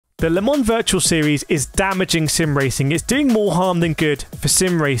The Le Mans Virtual Series is damaging sim racing. It's doing more harm than good for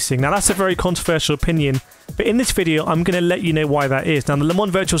sim racing. Now, that's a very controversial opinion, but in this video, I'm going to let you know why that is. Now, the Le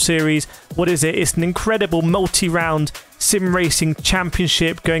Mans Virtual Series, what is it? It's an incredible multi-round sim racing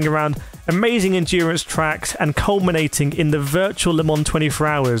championship going around amazing endurance tracks and culminating in the virtual Le Mans 24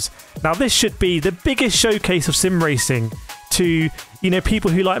 hours. Now, this should be the biggest showcase of sim racing to, people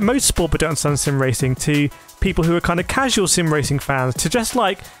who like motorsport but don't understand sim racing, to people who are kind of casual sim racing fans, to just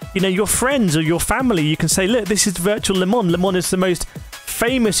like, your friends or your family. You can say, look, this is virtual Le Mans. Le Mans is the most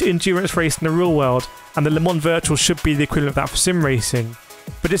famous endurance race in the real world, and the Le Mans Virtual should be the equivalent of that for sim racing.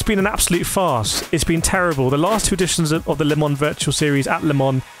 But it's been an absolute farce. It's been terrible. The last two editions of the Le Mans Virtual Series at Le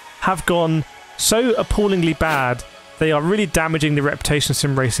Mans have gone so appallingly bad. They are really damaging the reputation of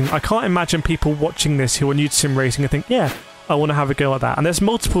sim racing. I can't imagine people watching this who are new to sim racing and think, yeah, I want to have a go at that. And there's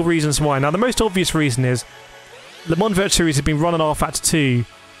multiple reasons why. Now, the most obvious reason is Le Mans Virtual Series has been run on rFactor 2,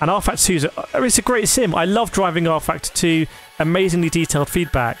 and rFactor 2 is a great sim. I love driving rFactor 2, amazingly detailed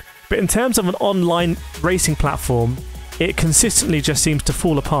feedback. But in terms of an online racing platform, it consistently just seems to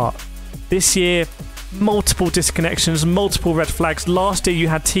fall apart. This year, multiple disconnections, multiple red flags. Last year, you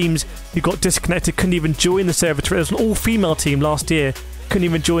had teams who got disconnected, couldn't even join the server. There was an all-female team last year, couldn't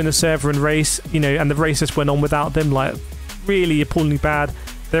even join the server and race, and the races went on without them, like really appallingly bad.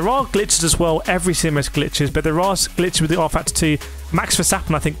 There are glitches as well. Every sim has glitches, but there are glitches with the rFactor 2. Max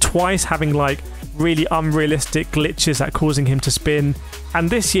Verstappen, I think, twice having like really unrealistic glitches that causing him to spin. And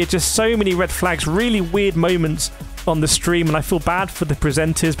this year, just so many red flags, really weird moments on the stream, and I feel bad for the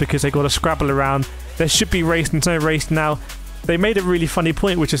presenters because they got to scrabble around. There should be racing, there's no race now. They made a really funny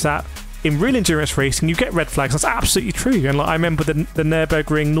point, which is that in real endurance racing, you get red flags. That's absolutely true. And like, I remember the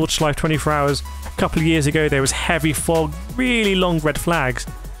Nürburgring Nordschleife 24 hours a couple of years ago. There was heavy fog, really long red flags.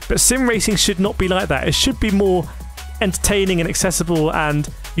 But sim racing should not be like that. It should be more entertaining and accessible, and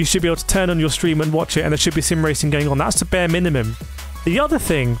you should be able to turn on your stream and watch it, and there should be sim racing going on. That's the bare minimum. The other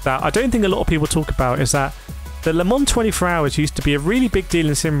thing that I don't think a lot of people talk about is that the Le Mans 24 hours used to be a really big deal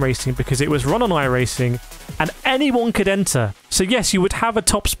in sim racing because it was run on iRacing and anyone could enter. So yes, you would have a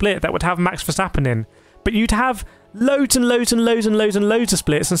top split that would have Max Verstappen in, but you'd have loads and loads and loads and loads and loads of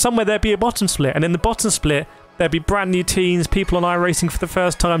splits, and somewhere there'd be a bottom split, and in the bottom split there'd be brand new teams, people on iRacing for the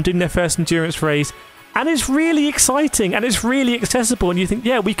first time doing their first endurance race, and it's really exciting and it's really accessible, and you think,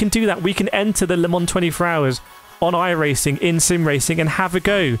 yeah, we can do that. We can enter the Le Mans 24 hours on iRacing in sim racing and have a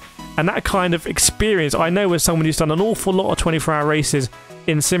go. And that kind of experience, I know as someone who's done an awful lot of 24-hour races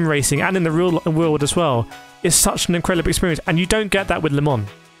in sim racing and in the real world as well, is such an incredible experience, and you don't get that with Le Mans.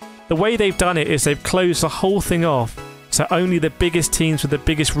 The way they've done it is they've closed the whole thing off so only the biggest teams with the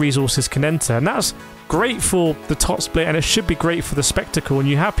biggest resources can enter, and that's great for the top split, and it should be great for the spectacle. And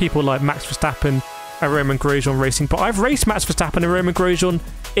you have people like Max Verstappen and Romain Grosjean racing, but I've raced Max Verstappen and Romain Grosjean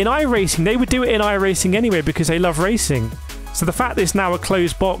in iRacing. They would do it in iRacing anyway because they love racing. So the fact that it's now a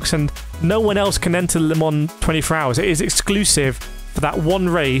closed box and no one else can enter Le Mans 24 hours, it is exclusive for that one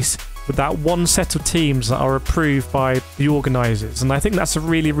race with that one set of teams that are approved by the organisers. And I think that's a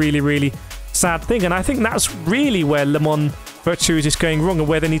really, really, really sad thing. And I think that's really where Le Mans Virtual Series is going wrong and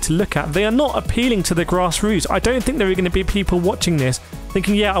where they need to look at. They are not appealing to the grassroots. I don't think there are going to be people watching this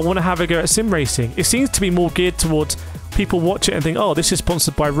thinking, yeah, I want to have a go at sim racing. It seems to be more geared towards people watch it and think, oh, this is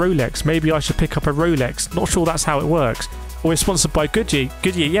sponsored by Rolex. Maybe I should pick up a Rolex. Not sure that's how it works. Or it's sponsored by Goodyear.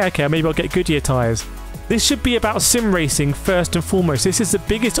 Goodyear, yeah, okay, maybe I'll get Goodyear tyres. This should be about sim racing first and foremost. This is the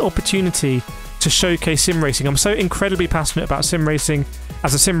biggest opportunity to showcase sim racing. I'm so incredibly passionate about sim racing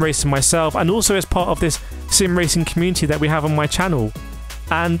as a sim racer myself, and also as part of this sim racing community that we have on my channel.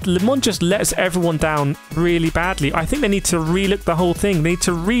 And Le Mans just lets everyone down really badly. I think they need to relook the whole thing. They need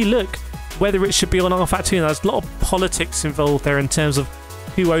to relook whether it should be on rFactor 2. There's a lot of politics involved there in terms of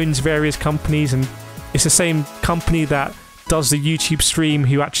who owns various companies, and it's the same company that does the YouTube stream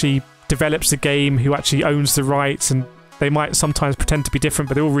who actually develops the game, who actually owns the rights, and they might sometimes pretend to be different,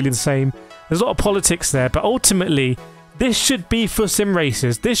 but they're all really the same. There's a lot of politics there, but ultimately this should be for sim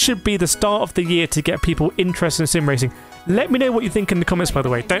racers. This should be the start of the year to get people interested in sim racing. Let me know what you think in the comments, by the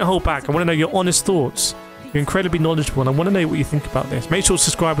way. Don't hold back. I want to know your honest thoughts. You're incredibly knowledgeable, and I want to know what you think about this. Make sure to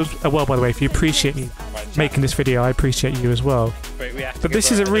subscribe as well, by the way, if you appreciate me making this video. I appreciate you as well. But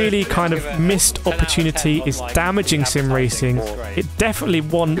this is a really kind of missed opportunity. It's damaging sim racing. It definitely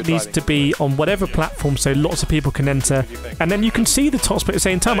needs to be on whatever platform so lots of people can enter. And then you can see the top split at the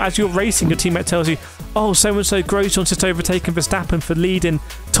same time. As you're racing, your teammate tells you, oh, so-and-so Grosjean's just overtaken Verstappen for leading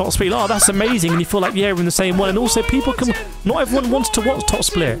top split. Oh, that's amazing. And you feel like, yeah, we're in the same one. And also people can... Not everyone wants to watch top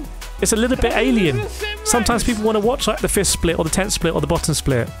split. It's a little bit alien. Sometimes people want to watch like the 5th split or the 10th split or the bottom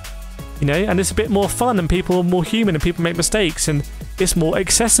split, and it's a bit more fun, and people are more human, and people make mistakes, and it's more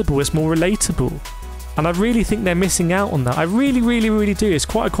accessible, it's more relatable. And I really think they're missing out on that. I really, really, really do. It's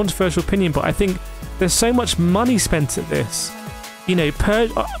quite a controversial opinion, but I think there's so much money spent at this. You know,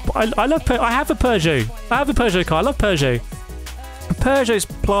 I love I have a Peugeot. I have a Peugeot car. I love Peugeot. Peugeot's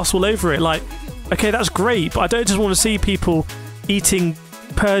plaster all over it. Like, okay, that's great, but I don't just want to see people eating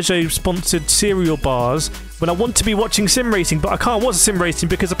Peugeot-sponsored cereal bars when I want to be watching sim racing, but I can't watch sim racing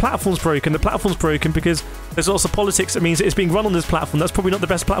because the platform's broken. The platform's broken because there's lots of politics that means that it's being run on this platform. That's probably not the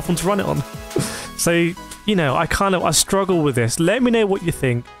best platform to run it on. So, you know, I struggle with this. Let me know what you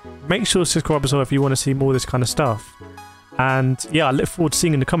think. Make sure to subscribe as well if you want to see more of this kind of stuff. And yeah, I look forward to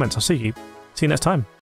seeing you in the comments. I'll see you next time.